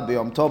nidava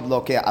b'yom tov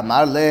lo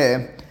ke'amar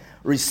le,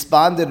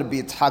 responded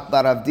Yitzhak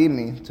bar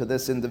Avdimi to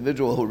this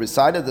individual who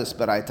recited this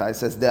Beraita. He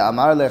says, De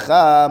amar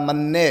lecha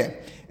maneh.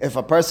 If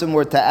a person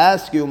were to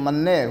ask you,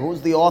 maneh,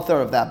 who's the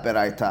author of that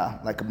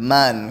Beraita? Like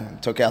man,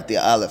 took out the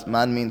aleph.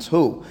 Man means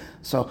who.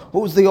 So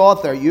who's the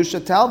author? You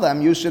should tell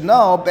them, you should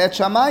know, Bet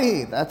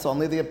Shammai. That's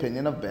only the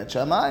opinion of Bet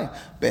Shammai.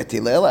 Bet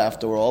Hillel,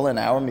 after all, in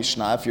our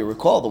Mishnah, if you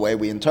recall, the way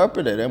we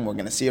interpreted it, and we're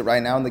going to see it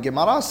right now in the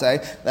Gemara,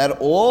 say that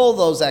all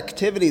those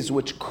activities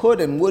which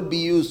could and would be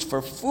used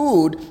for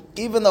food,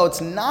 even though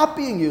it's not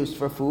being used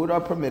for food,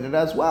 are permitted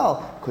as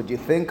well. Could you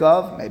think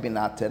of, maybe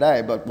not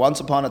today, but once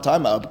upon a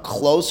time, a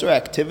closer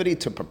activity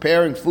to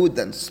preparing food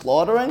than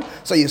slaughtering?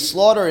 So you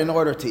slaughter in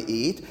order to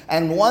eat,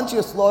 and once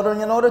you're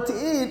slaughtering in order to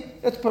eat,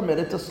 it's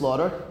permitted to slaughter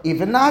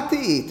even not to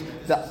eat.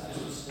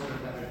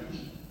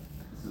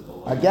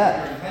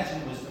 Again,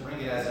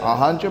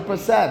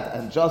 100%,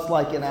 and just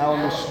like in our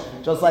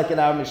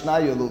Mishnah,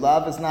 your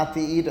lulav is not to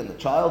eat, and the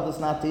child is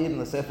not to eat, and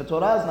the Sefer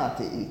Torah is not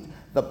to eat.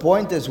 The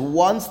point is,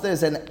 once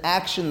there's an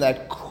action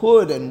that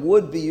could and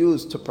would be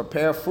used to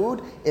prepare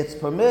food, it's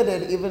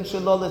permitted, even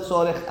shelo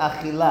letzorech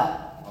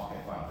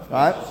achila.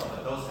 Right?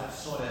 But those have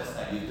sorechs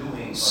that you're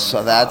doing.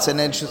 So that's an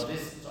interesting.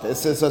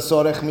 This is a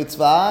sorech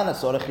mitzvah and a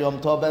sorech yom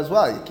tov as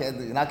well.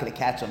 You're not going to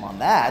catch them on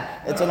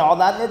that. It's an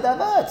olat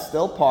nedava. It's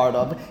still part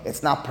of.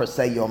 It's not per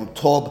se yom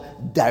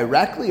tov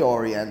directly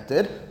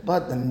oriented,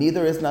 but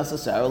neither is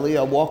necessarily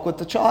a walk with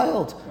the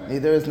child. Right.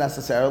 Neither is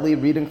necessarily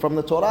reading from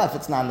the Torah if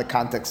it's not in the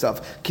context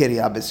of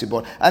kirya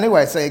b'sibur.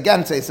 Anyway, so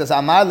again, so he says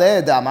amar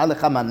le de amar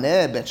lecha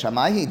maneh bet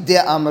shammai de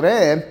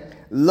amre.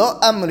 Lo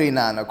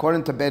amrinan.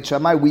 According to Beit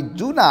Shammai, we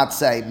do not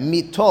say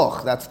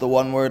mitoch. That's the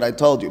one word I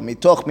told you.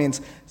 Mitoch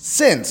means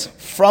since,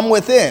 from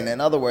within.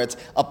 In other words,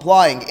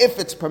 applying. If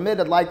it's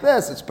permitted like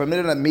this, it's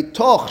permitted in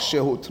mitoch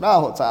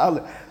shehutra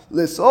hotzah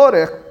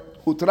lesorech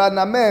hutra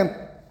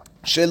nameh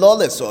shelo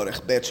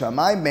lesorech. Beit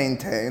Shammai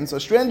maintains a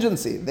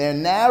stringency. They're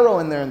narrow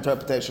in their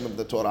interpretation of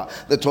the Torah.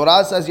 The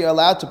Torah says you're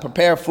allowed to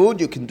prepare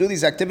food. You can do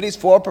these activities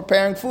for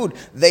preparing food.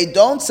 They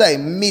don't say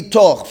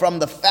mitoch, from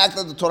the fact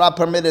that the Torah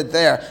permitted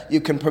there,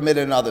 you can permit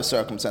it in other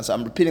circumstances.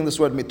 I'm repeating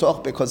this word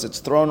mitoch because it's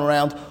thrown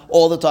around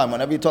all the time.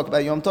 Whenever you talk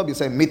about Yom Tov, you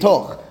say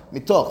mitoch.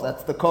 Mitoch,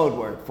 that's the code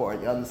word for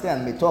it. You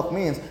understand? Mitoch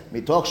means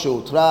mitoch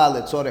she'utra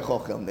letzorech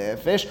ochel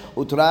nefesh.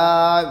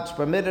 Utra, it's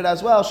permitted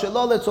as well.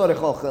 Shelo letzorech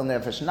ochel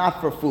nefesh,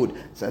 not for food.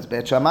 It says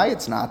Beit Shammai,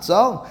 it's not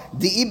so.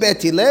 Di'i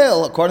Beit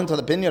Hillel, according to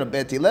the opinion of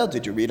Beit Hillel,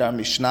 did you read our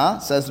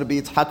Mishnah? Says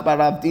Rabbi Yitzhak bar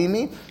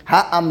Avdimi,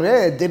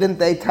 ha'amre, didn't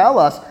they tell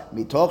us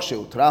mitoch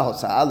she'utra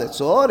hosa'ah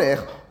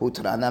letzorech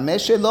utra nameh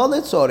shelo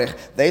letzorech?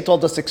 They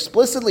told us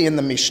explicitly in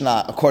the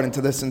Mishnah, according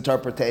to this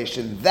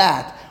interpretation,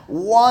 that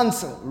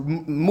once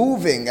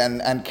moving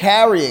and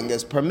carrying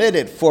is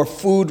permitted for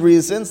food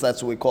reasons,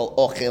 that's what we call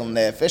ochel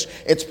nefesh,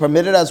 it's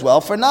permitted as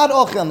well for not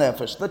ochel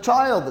nefesh, the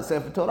child, the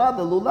Sefer Torah,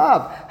 the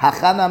lulav.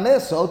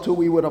 Hachanameh, so too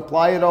we would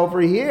apply it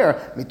over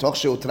here. Mitoch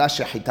she'utra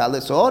shechita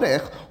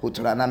letzorech,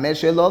 utra nameh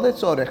shelo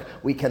letzorech.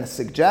 We can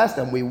suggest,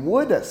 and we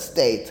would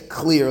state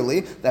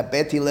clearly, that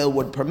Beit Hillel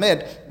would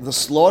permit the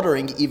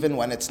slaughtering even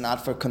when it's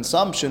not for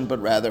consumption,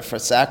 but rather for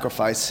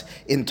sacrifice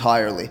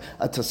entirely.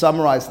 To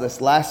summarize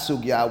this last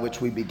sugya,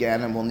 which we began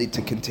and we'll need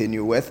to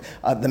continue with,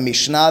 the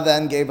Mishnah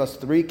then gave us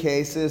 3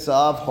 cases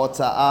of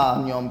hotza'ah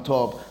on Yom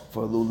Tov,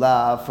 for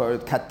lulav, for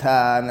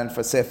katan, and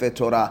for sefer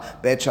Torah.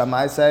 Beit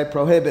Shammai say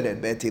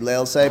prohibited. Beit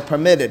Hillel say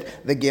permitted.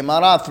 The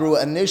Gemara,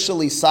 through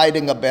initially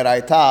citing a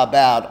beraita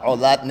about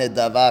olat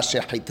nedava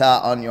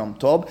shechita on Yom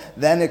Tov,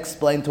 then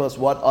explained to us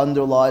what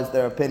underlies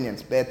their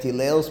opinions. Beit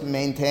Hillel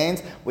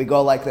maintains, we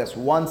go like this: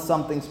 once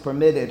something's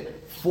permitted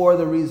for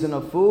the reason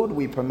of food,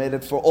 we permit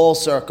it for all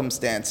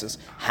circumstances.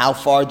 How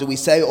far do we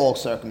say all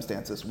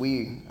circumstances?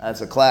 We,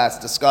 as a class,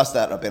 discussed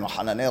that. Rabbi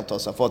Hananel,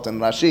 Tosafot,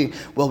 and Rashi.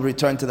 We'll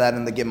return to that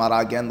in the Gemara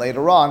again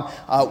later on.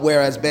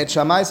 Whereas Beit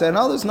Shammai said,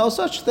 no, there's no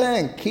such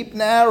thing. Keep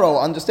narrow.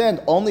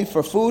 Understand, only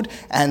for food,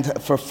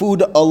 and for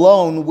food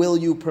alone will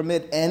you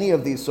permit any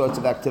of these sorts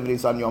of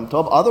activities on Yom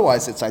Tov.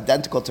 Otherwise, it's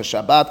identical to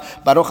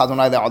Shabbat. Baruch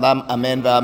Adonai le'olam. Amen.